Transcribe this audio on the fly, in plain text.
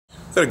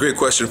Got a great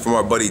question from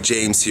our buddy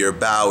James here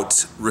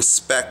about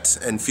respect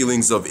and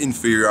feelings of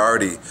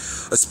inferiority,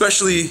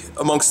 especially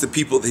amongst the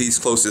people that he's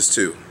closest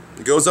to.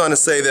 He goes on to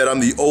say that I'm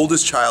the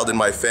oldest child in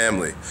my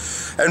family,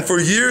 and for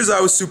years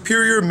I was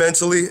superior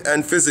mentally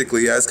and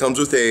physically, as comes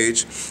with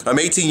age. I'm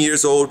 18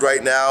 years old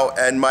right now,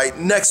 and my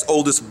next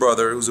oldest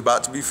brother, who's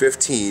about to be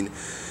 15,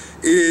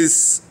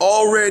 is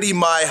already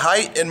my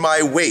height and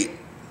my weight,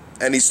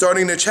 and he's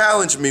starting to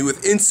challenge me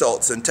with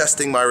insults and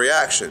testing my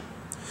reaction.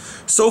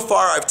 So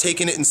far, I've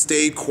taken it and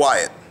stayed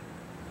quiet.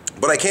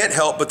 But I can't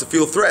help but to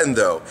feel threatened,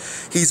 though.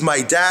 He's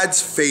my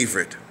dad's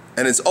favorite,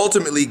 and is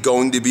ultimately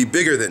going to be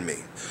bigger than me.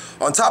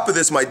 On top of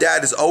this, my dad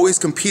has always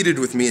competed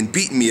with me and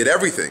beaten me at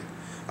everything.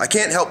 I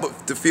can't help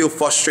but to feel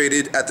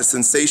frustrated at the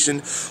sensation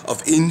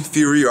of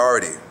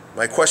inferiority.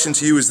 My question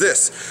to you is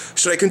this: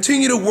 should I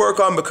continue to work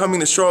on becoming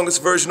the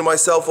strongest version of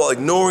myself while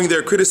ignoring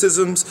their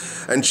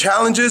criticisms and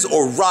challenges,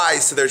 or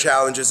rise to their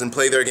challenges and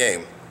play their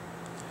game?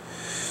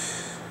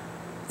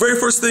 Very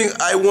first thing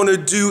I want to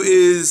do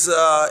is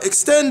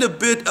extend a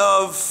bit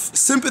of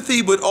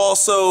sympathy, but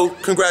also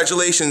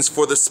congratulations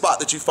for the spot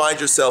that you find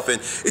yourself in.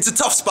 It's a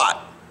tough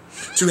spot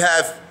to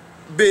have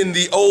been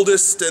the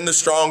oldest and the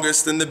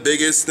strongest and the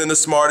biggest and the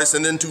smartest,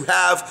 and then to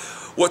have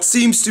what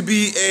seems to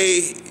be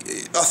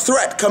a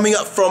threat coming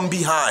up from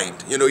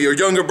behind. You know, your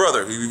younger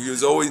brother, who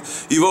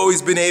you've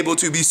always been able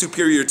to be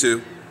superior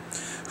to,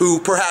 who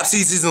perhaps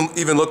he's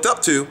even looked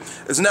up to,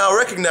 is now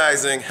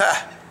recognizing,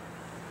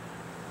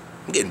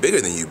 I'm getting bigger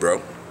than you, bro.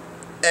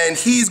 And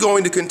he's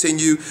going to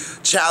continue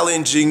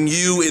challenging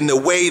you in the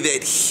way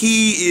that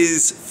he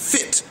is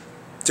fit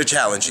to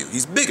challenge you.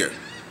 He's bigger,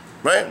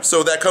 right?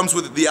 So that comes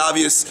with the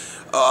obvious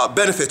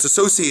benefits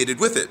associated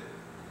with it.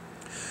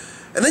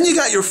 And then you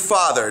got your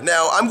father.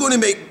 Now, I'm going to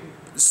make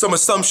some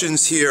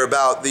assumptions here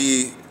about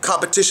the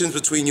competitions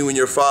between you and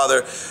your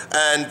father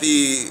and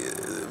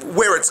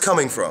where it's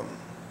coming from.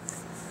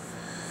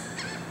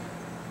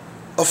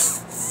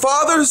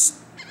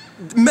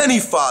 Many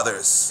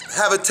fathers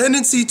have a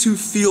tendency to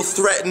feel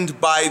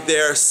threatened by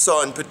their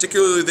son,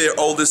 particularly their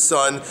oldest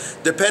son,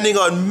 depending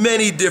on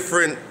many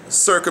different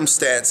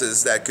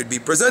circumstances that could be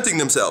presenting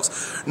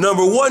themselves.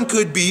 Number one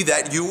could be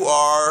that you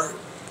are,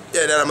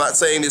 and I'm not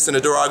saying this in a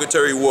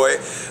derogatory way,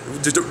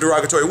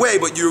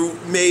 but you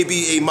may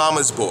be a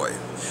mama's boy.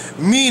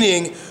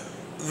 Meaning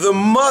the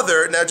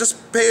mother, now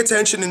just pay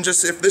attention, and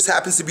just if this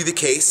happens to be the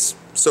case,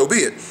 so be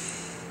it.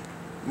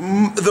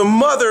 The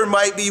mother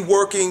might be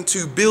working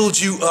to build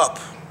you up,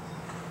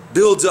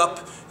 build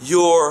up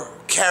your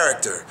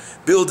character,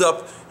 build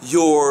up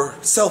your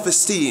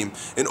self-esteem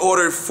in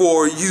order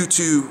for you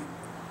to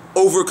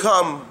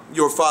overcome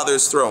your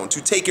father's throne, to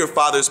take your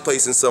father's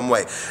place in some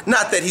way.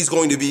 Not that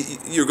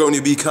you're going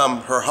to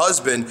become her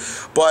husband,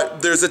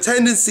 but there's a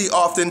tendency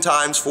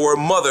oftentimes for a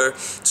mother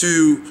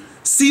to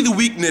see the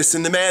weakness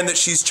in the man that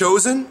she's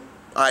chosen,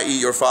 i.e.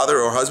 your father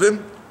or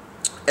husband,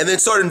 and then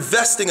start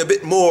investing a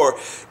bit more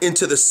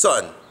into the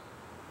son.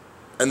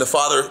 And the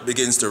father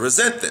begins to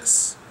resent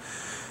this.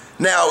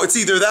 Now, it's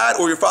either that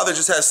or your father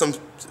just has some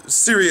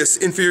serious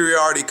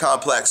inferiority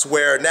complex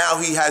where now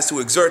he has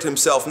to exert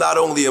himself not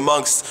only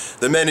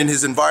amongst the men in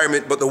his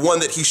environment, but the one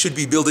that he should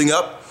be building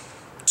up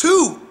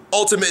to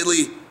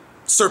ultimately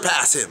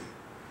surpass him,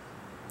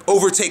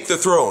 overtake the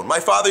throne.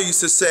 My father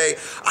used to say,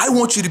 I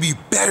want you to be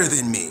better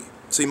than me.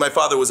 See, my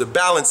father was a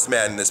balanced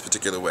man in this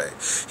particular way.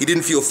 He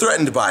didn't feel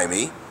threatened by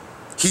me.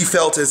 He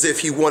felt as if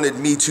he wanted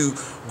me to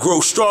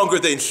grow stronger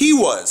than he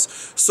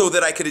was so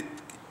that I could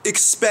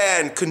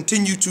expand,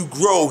 continue to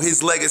grow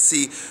his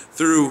legacy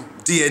through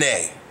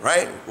DNA,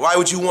 right? Why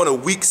would you want a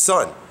weak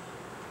son?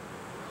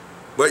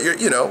 But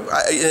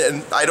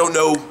I don't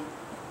know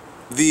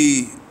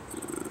the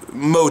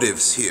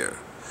motives here,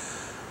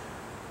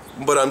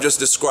 but I'm just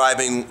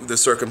describing the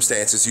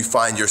circumstances you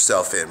find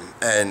yourself in.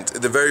 And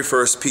the very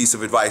first piece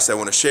of advice I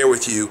want to share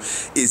with you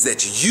is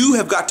that you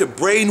have got to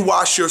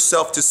brainwash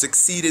yourself to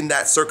succeed in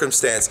that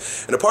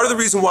circumstance. And a part of the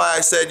reason why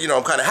I said,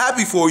 I'm kind of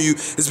happy for you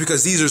is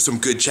because these are some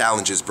good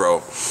challenges,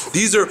 bro.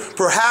 These are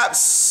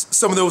perhaps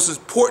some of those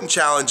important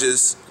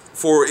challenges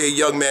for a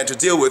young man to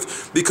deal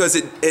with, because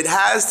it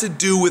has to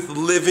do with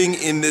living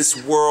in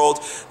this world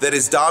that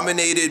is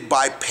dominated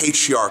by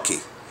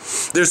patriarchy.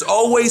 There's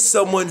always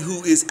someone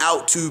who is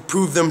out to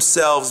prove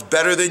themselves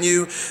better than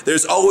you.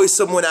 There's always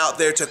someone out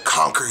there to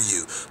conquer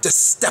you, to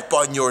step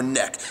on your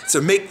neck,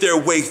 to make their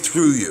way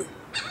through you.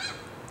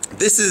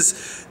 This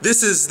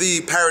is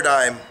the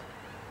paradigm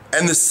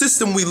and the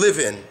system we live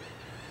in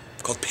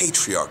called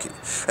patriarchy.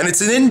 And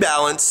it's an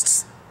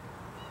imbalanced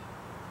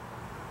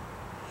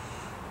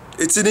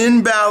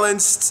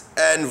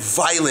and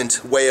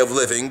violent way of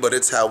living, but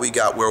it's how we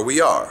got where we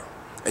are.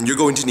 And you're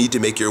going to need to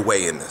make your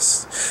way in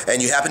this.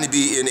 And you happen to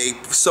be in a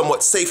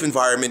somewhat safe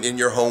environment in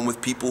your home with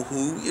people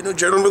who,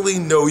 generally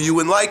know you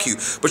and like you.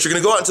 But you're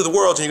going to go out into the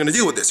world and you're going to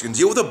deal with this. You're going to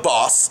deal with a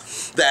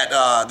boss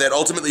that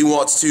ultimately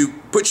wants to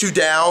put you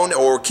down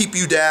or keep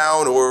you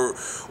down or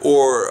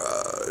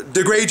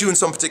degrade you in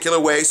some particular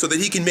way so that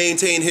he can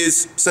maintain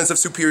his sense of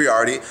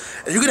superiority.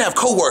 And you're gonna have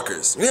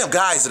coworkers. You're gonna have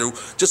guys that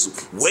are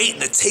just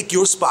waiting to take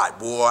your spot.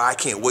 Boy, I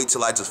can't wait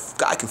till I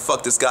can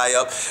fuck this guy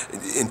up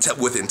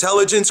with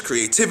intelligence,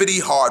 creativity,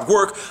 hard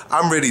work.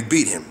 I'm ready to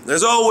beat him.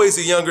 There's always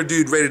a younger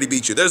dude ready to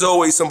beat you. There's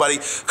always somebody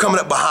coming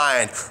up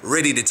behind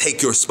ready to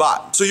take your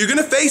spot. So you're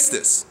gonna face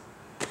this.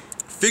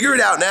 Figure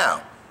it out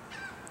now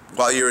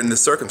while you're in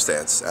this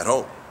circumstance at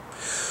home.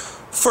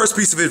 First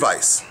piece of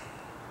advice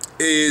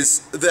is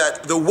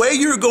that the way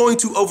you're going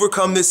to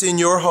overcome this in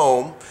your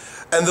home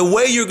and the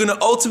way you're going to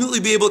ultimately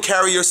be able to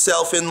carry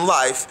yourself in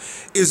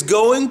life is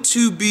going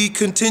to be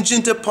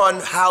contingent upon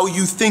how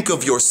you think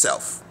of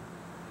yourself.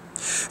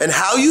 And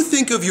how you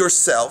think of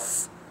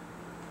yourself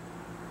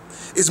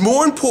is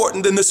more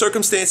important than the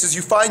circumstances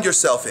you find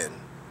yourself in.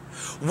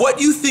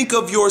 What you think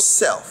of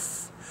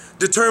yourself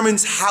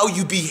determines how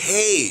you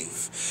behave.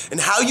 And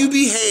how you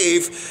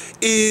behave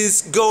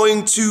is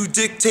going to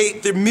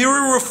dictate the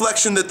mirror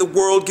reflection that the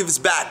world gives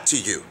back to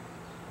you.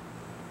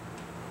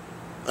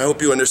 I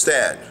hope you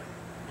understand.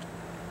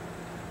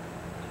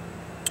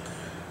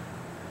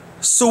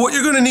 So what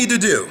you're going to need to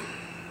do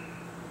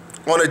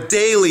on a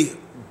daily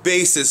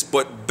basis,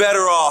 but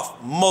better off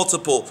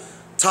multiple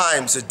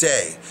times a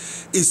day,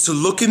 is to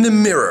look in the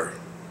mirror.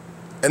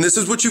 And this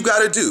is what you've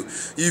got to do.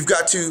 You've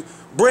got to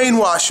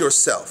brainwash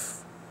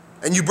yourself.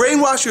 And you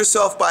brainwash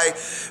yourself by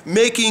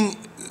making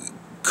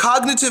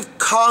cognitive,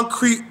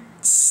 concrete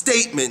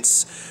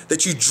statements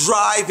that you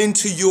drive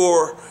into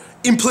your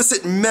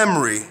implicit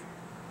memory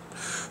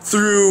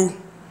through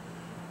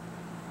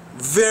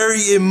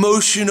very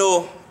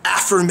emotional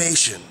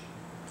affirmation.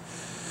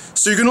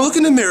 So you're going to look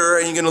in the mirror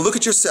and you're going to look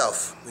at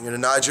yourself. You're going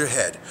to nod your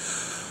head.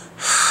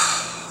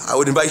 I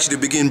would invite you to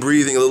begin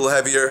breathing a little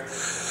heavier,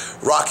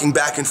 rocking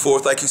back and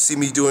forth like you see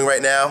me doing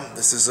right now.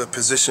 This is a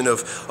position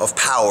of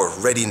power,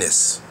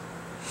 readiness.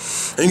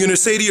 And you're going to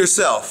say to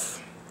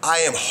yourself, I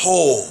am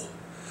whole,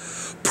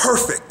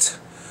 perfect,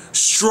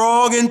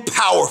 strong, and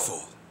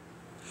powerful.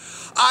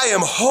 I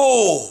am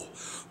whole,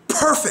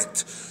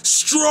 perfect,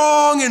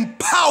 strong, and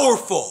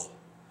powerful.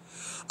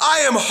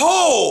 I am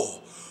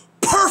whole,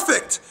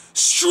 perfect,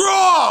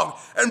 strong,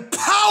 and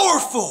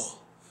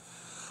powerful.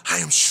 I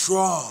am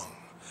strong,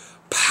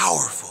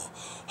 powerful,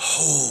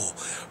 whole,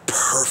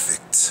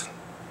 perfect.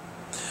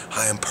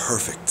 I am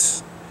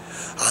perfect.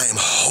 I am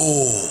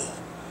whole.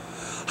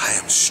 I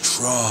am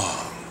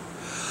strong.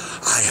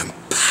 I am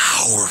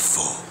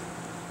powerful.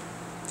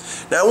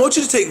 Now I want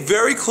you to pay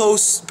very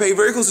close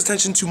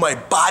attention to my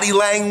body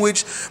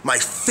language, my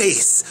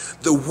face,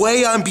 the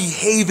way I'm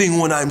behaving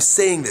when I'm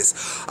saying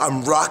this.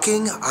 I'm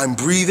rocking, I'm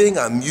breathing,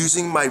 I'm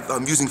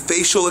using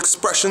facial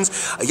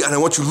expressions, and I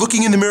want you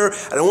looking in the mirror,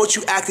 and I want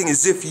you acting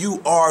as if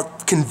you are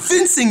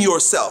convincing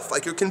yourself,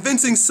 like you're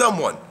convincing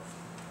someone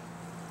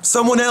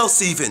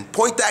else even.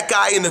 Point that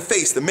guy in the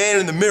face, the man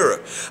in the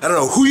mirror. I don't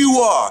know who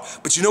you are,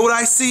 but you know what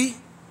I see?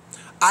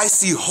 I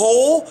see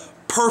whole,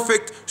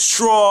 perfect,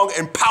 strong,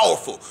 and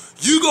powerful.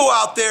 You go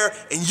out there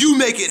and you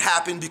make it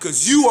happen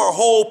because you are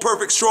whole,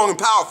 perfect, strong, and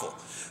powerful.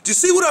 Do you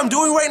see what I'm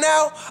doing right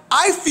now?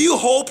 I feel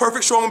whole,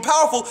 perfect, strong, and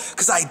powerful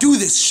because I do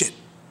this shit.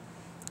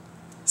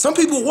 Some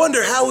people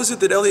wonder, how is it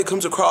that Elliot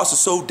comes across as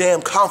so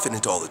damn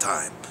confident all the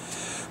time?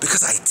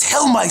 Because I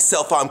tell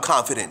myself I'm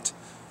confident.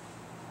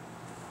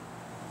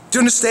 Do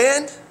you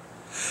understand?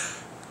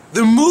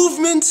 The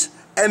movement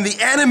and the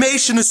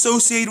animation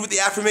associated with the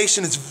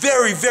affirmation is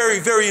very, very,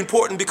 very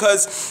important,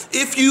 because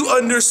if you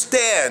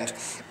understand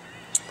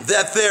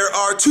that there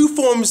are two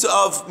forms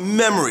of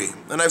memory,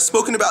 and I've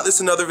spoken about this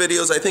in other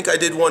videos. I think I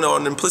did one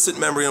on implicit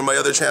memory on my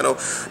other channel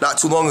not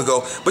too long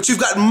ago. But you've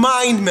got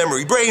mind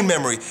memory, brain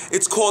memory.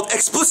 It's called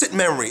explicit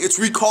memory. It's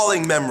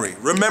recalling memory,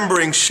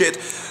 remembering shit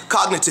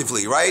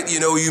cognitively, right? You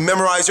know, you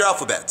memorize your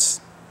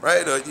alphabets,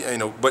 right?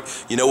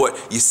 But you know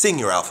what? You sing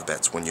your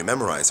alphabets when you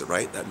memorize it,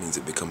 right? That means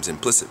it becomes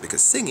implicit,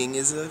 because singing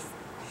is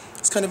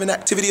it's kind of an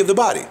activity of the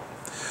body.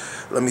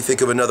 Let me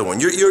think of another one.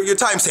 Your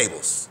times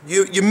tables.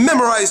 You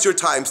memorize your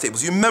times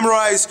tables. You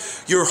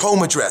memorize your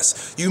home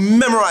address. You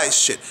memorize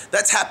shit.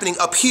 That's happening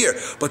up here.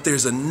 But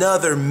there's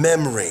another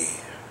memory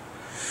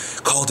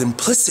called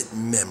implicit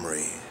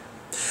memory.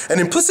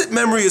 And implicit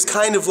memory is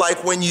kind of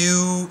like when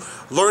you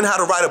learn how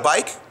to ride a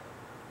bike,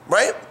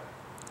 right?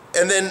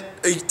 And then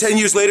 10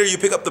 years later, you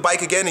pick up the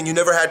bike again, and you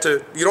don't have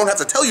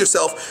to tell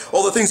yourself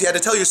all the things you had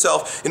to tell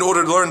yourself in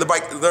order to learn to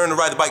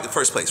ride the bike in the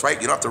first place, right?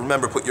 You don't have to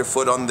remember, put your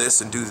foot on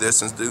this and do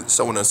this and do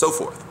so on and so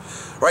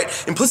forth,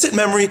 right? Implicit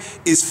memory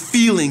is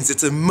feelings,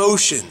 it's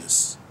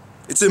emotions,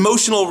 it's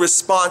emotional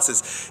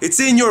responses. It's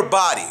in your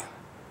body.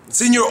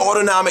 It's in your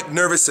autonomic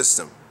nervous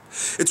system.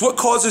 It's what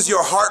causes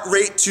your heart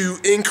rate to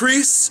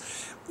increase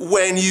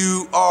when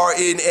you are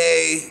in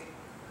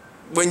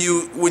when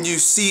you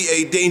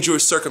see a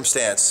dangerous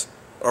circumstance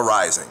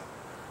arising.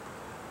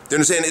 Do you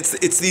understand?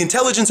 It's the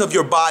intelligence of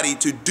your body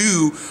to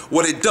do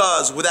what it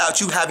does without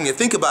you having to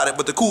think about it.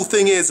 But the cool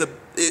thing is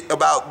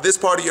about this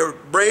part of your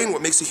brain,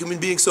 what makes a human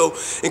being so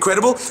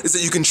incredible, is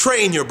that you can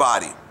train your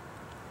body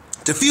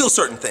to feel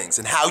certain things.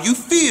 And how you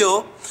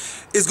feel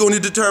is going to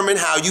determine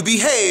how you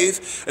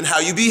behave, and how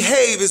you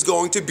behave is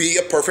going to be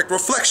a perfect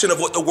reflection of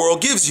what the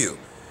world gives you.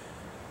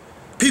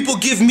 People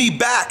give me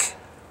back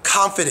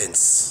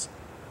confidence.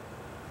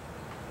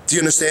 Do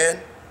you understand?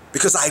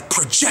 Because I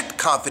project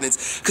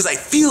confidence, because I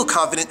feel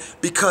confident,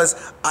 because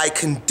I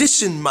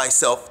condition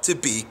myself to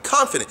be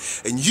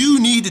confident. And you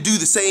need to do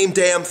the same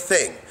damn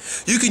thing.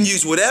 You can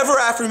use whatever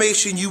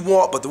affirmation you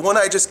want, but the one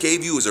I just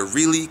gave you is a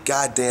really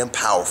goddamn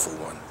powerful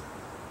one.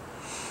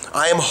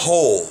 I am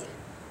whole,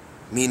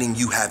 meaning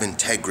you have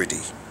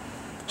integrity.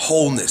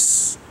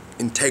 Wholeness,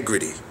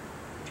 integrity.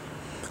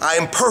 I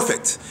am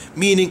perfect,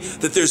 meaning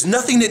that there's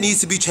nothing that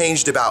needs to be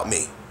changed about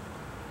me.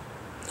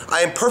 I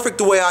am perfect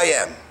the way I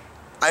am.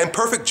 I am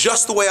perfect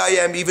just the way I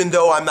am, even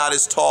though I'm not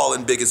as tall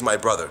and big as my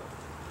brother.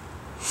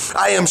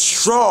 I am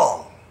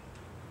strong.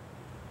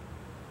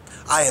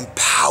 I am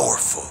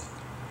powerful.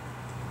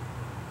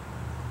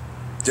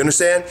 Do you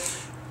understand?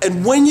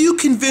 And when you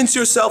convince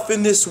yourself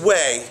in this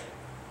way,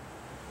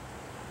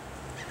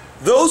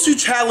 those who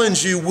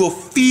challenge you will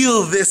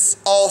feel this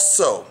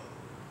also.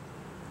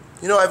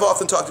 You know, I've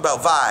often talked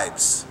about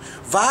vibes.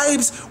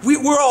 Vibes,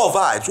 we're all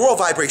vibes. We're all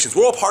vibrations.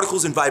 We're all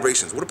particles and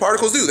vibrations. What do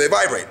particles do? They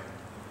vibrate.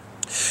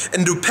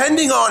 And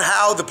depending on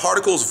how the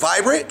particles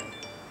vibrate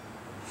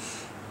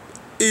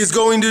is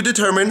going to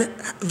determine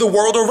the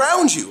world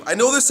around you. I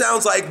know this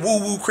sounds like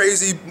woo-woo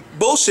crazy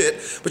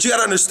bullshit, but you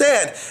gotta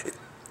understand,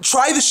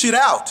 try the shit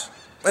out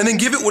and then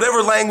give it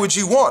whatever language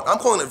you want. I'm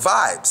calling it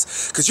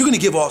vibes, because you're gonna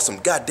give off some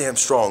goddamn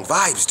strong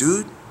vibes,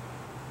 dude.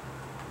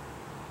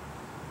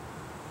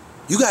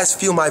 You guys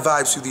feel my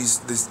vibes through these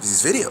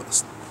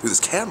videos, through this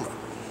camera.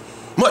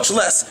 Much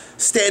less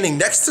standing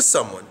next to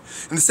someone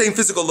in the same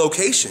physical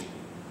location.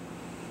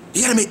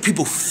 You gotta make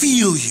people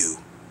feel you.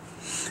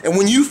 And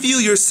when you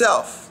feel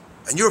yourself,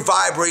 and you're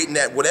vibrating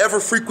at whatever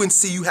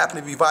frequency you happen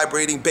to be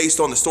vibrating based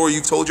on the story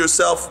you've told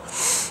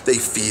yourself, they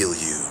feel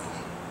you,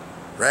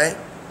 right?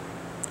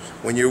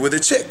 When you're with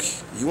a chick,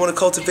 you wanna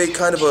cultivate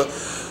kind of a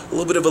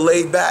little bit of a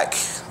laid back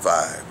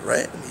vibe,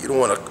 right? You don't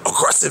want an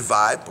aggressive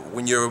vibe, but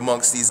when you're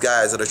amongst these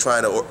guys that are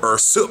trying to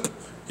usurp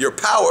your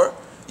power,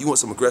 you want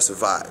some aggressive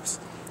vibes,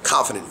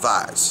 confident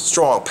vibes,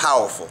 strong,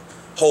 powerful,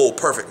 whole,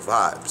 perfect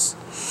vibes.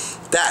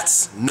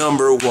 That's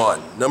number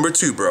one. Number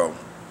two, bro.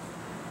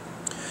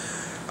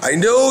 I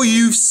know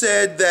you've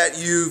said that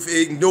you've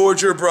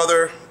ignored your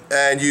brother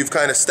and you've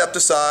kind of stepped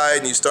aside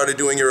and you started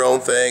doing your own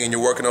thing and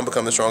you're working on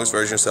becoming the strongest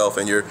version of yourself,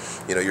 and you're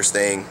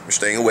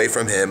staying away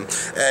from him,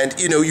 and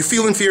you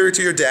feel inferior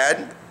to your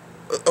dad.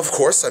 Of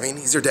course, I mean,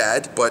 he's your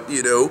dad, but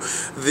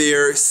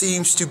there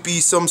seems to be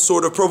some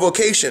sort of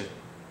provocation.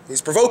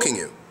 He's provoking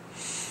you.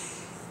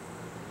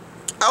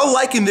 I'll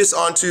liken this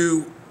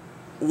onto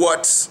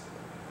what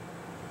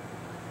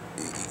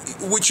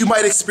you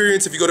might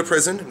experience if you go to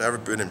prison. I've never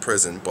been in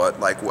prison, but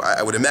like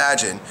I would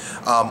imagine,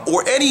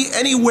 or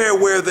anywhere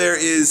where there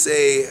is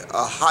a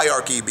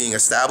hierarchy being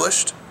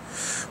established,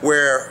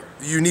 where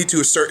you need to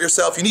assert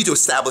yourself, you need to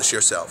establish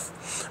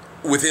yourself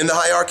within the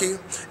hierarchy,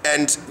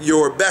 and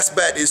your best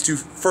bet is to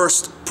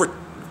first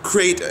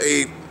create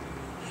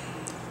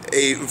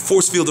a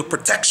force field of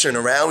protection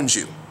around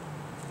you.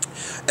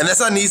 And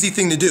that's not an easy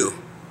thing to do,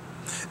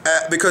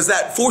 because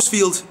that force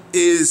field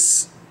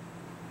is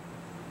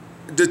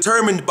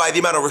determined by the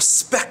amount of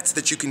respect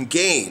that you can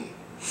gain.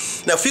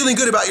 Now, feeling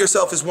good about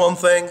yourself is one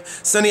thing,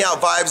 sending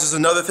out vibes is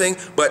another thing,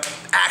 but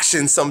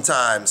action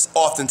sometimes,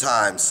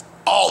 oftentimes,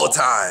 all the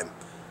time,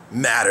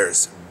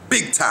 matters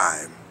big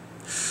time.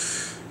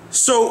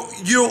 So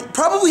you'll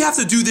probably have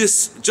to do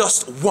this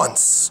just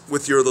once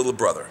with your little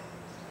brother.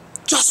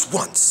 Just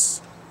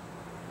once.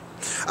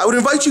 I would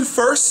invite you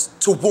first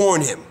to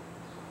warn him.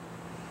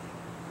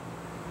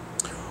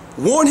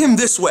 Warn him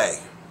this way.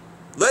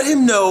 Let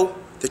him know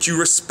that you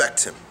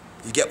respect him.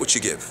 You get what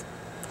you give.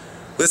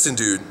 Listen,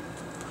 dude,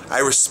 I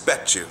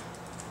respect you.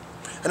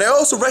 And I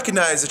also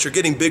recognize that you're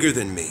getting bigger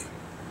than me.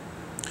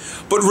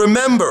 But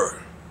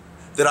remember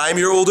that I'm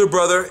your older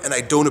brother and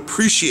I don't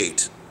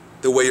appreciate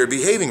the way you're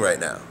behaving right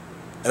now.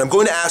 And I'm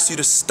going to ask you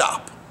to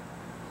stop.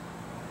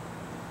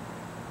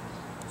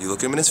 You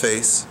look him in his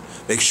face,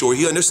 make sure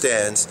he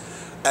understands,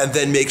 and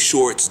then make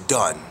sure it's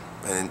done.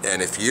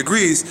 And if he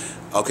agrees,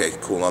 okay,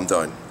 cool, I'm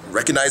done.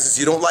 Recognizes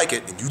you don't like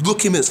it, and you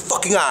look him in his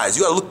fucking eyes.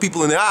 You gotta look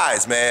people in the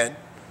eyes, man.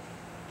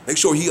 Make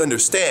sure he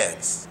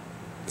understands.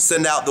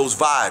 Send out those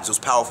vibes, those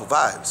powerful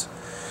vibes.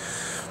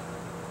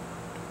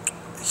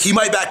 He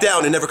might back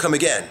down and never come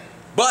again,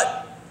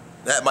 but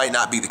that might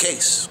not be the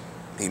case.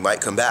 He might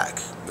come back.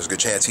 There's a good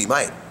chance he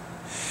might.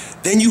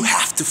 Then you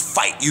have to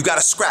fight. You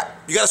gotta scrap.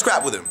 You gotta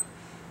scrap with him.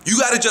 You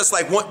gotta just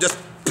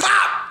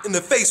pop in the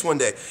face one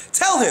day.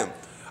 Tell him,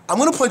 I'm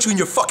gonna punch you in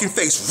your fucking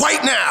face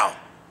right now.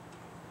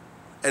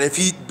 And if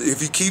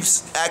he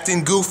keeps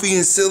acting goofy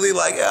and silly,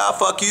 like, ah,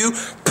 fuck you,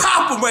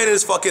 pop him right in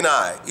his fucking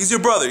eye. He's your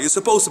brother. You're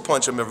supposed to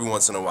punch him every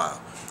once in a while.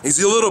 He's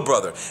your little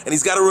brother. And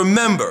he's got to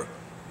remember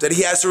that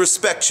he has to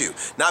respect you.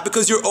 Not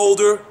because you're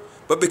older,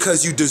 but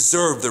because you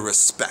deserve the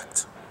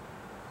respect.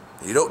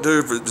 You don't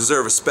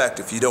deserve respect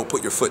if you don't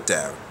put your foot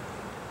down.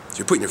 If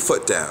you're putting your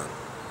foot down.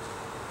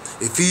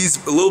 If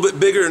he's a little bit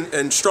bigger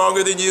and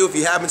stronger than you, if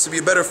he happens to be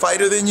a better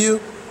fighter than you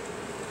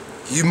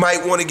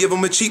might want to give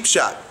him a cheap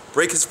shot.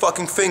 Break his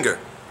fucking finger.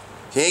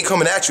 He ain't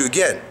coming at you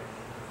again.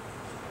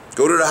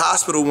 Go to the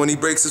hospital when you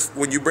break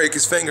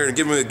his finger and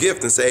give him a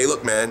gift and say, hey,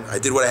 look, man, I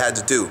did what I had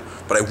to do,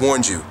 but I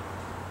warned you.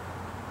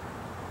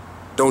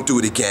 Don't do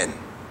it again.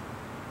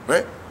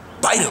 Right?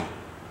 Bite him.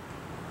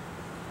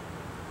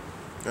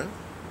 Okay?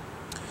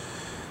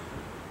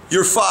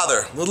 Your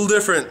father, a little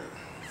different.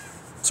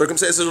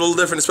 Circumstances are a little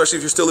different, especially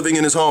if you're still living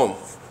in his home.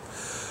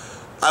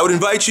 I would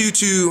invite you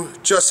to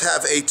just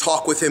have a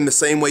talk with him the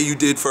same way you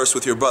did first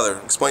with your brother.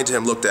 Explain to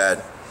him, look,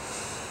 Dad,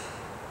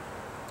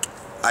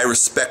 I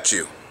respect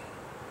you.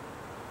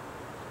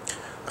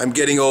 I'm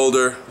getting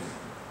older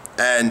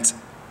and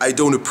I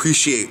don't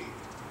appreciate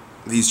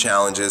these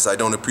challenges. I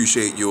don't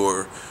appreciate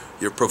your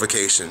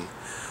provocation.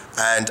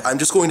 And I'm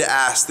just going to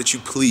ask that you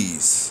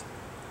please,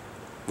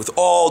 with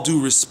all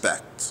due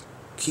respect,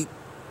 keep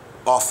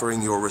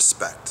offering your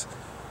respect.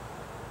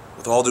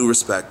 With all due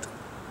respect,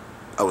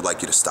 I would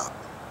like you to stop.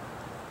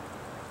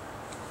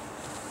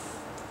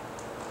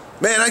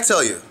 Man, I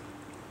tell you,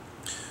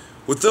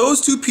 with those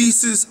two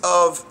pieces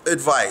of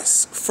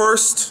advice,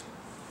 first,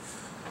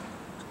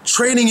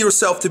 training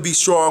yourself to be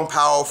strong,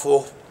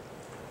 powerful,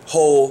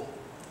 whole,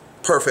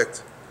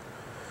 perfect,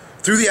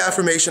 through the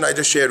affirmation I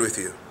just shared with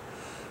you.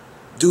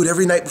 Do it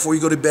every night before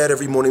you go to bed,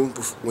 every morning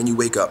when you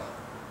wake up,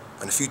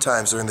 and a few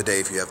times during the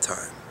day if you have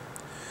time.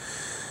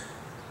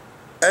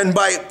 And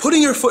by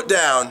putting your foot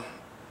down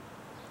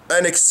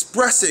and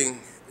expressing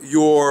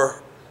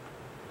your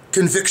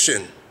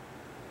conviction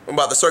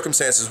about the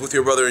circumstances with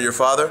your brother and your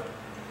father,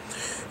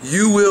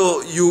 you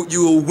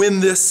will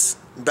win this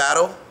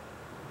battle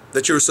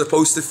that you're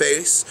supposed to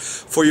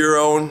face for your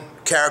own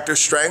character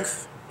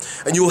strength,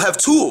 and you will have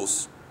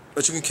tools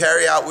that you can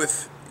carry out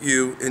with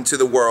you into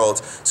the world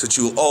so that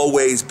you will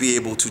always be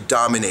able to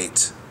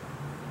dominate,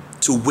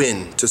 to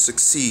win, to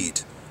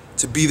succeed,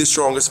 to be the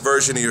strongest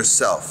version of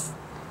yourself,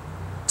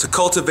 to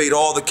cultivate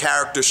all the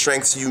character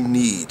strengths you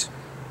need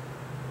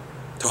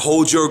to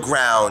hold your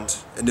ground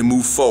and to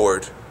move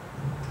forward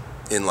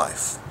in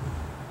life.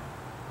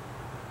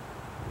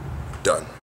 Done.